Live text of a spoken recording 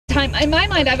time. In my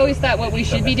mind, I've always thought what we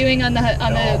should be doing on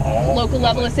the local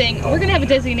level is saying we're going to have a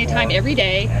designated time every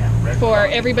day for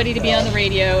everybody to be on the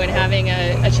radio and having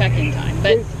a check-in time.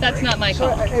 But that's not my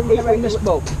call. I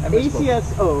misspoke. ACS,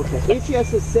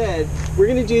 ACS has said we're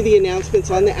going to do the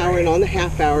announcements on the hour and on the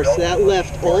half hour, so that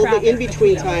left all the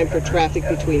in-between time for traffic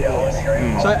between hubs.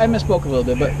 So I misspoke a little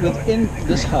bit, but within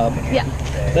this hub,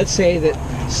 let's say that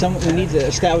we need to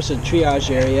establish a triage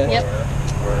area.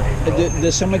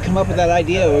 Does someone come up with that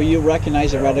idea, or you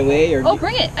recognize it right away? Or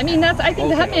bring it. I mean, I think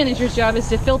the hub manager's job is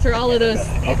to filter all of those,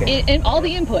 all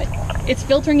the input. It's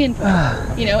filtering input,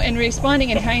 and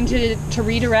responding and trying to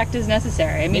redirect as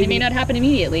necessary. I mean, it may not happen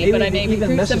immediately, but I may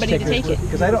recruit somebody to take it.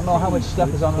 Because I don't know how much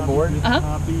stuff is on the board,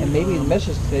 and maybe the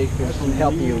message takers can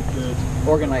help you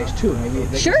organize too. Maybe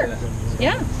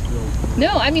Yeah. No,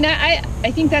 I mean,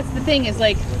 I think that's the thing is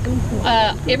like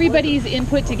everybody's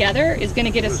input together is going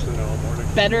to get us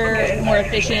better, more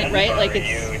efficient, right? Like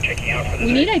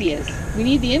we need ideas. We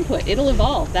need the input. It'll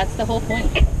evolve. That's the whole point.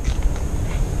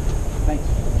 Thanks.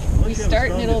 We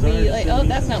start and it'll be like, oh,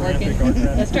 that's not working.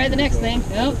 Let's try the next thing.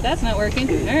 Nope, that's not working.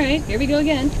 All right, here we go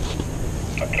again.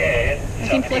 I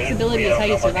think flexibility is how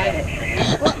you survive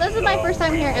it. Well, this is my first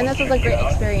time here, and this was a great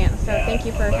experience. So thank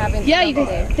you for having. Yeah, you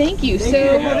guys. Thank you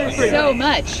so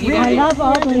much. I love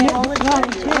all the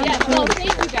Yeah, well,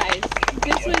 thank you guys.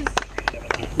 This was.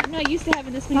 I'm not used to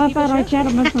having this many people. How about our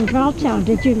gentleman from Belltown?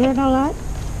 Did you learn a lot?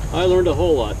 I learned a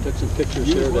whole lot. Took some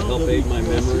pictures there to help aid my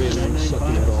memory, and I'm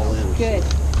sucking it all in. Good.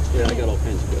 Yeah, I got all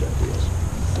kinds of good ideas.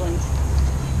 Excellent.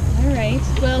 All right.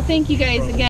 Well, thank you guys again.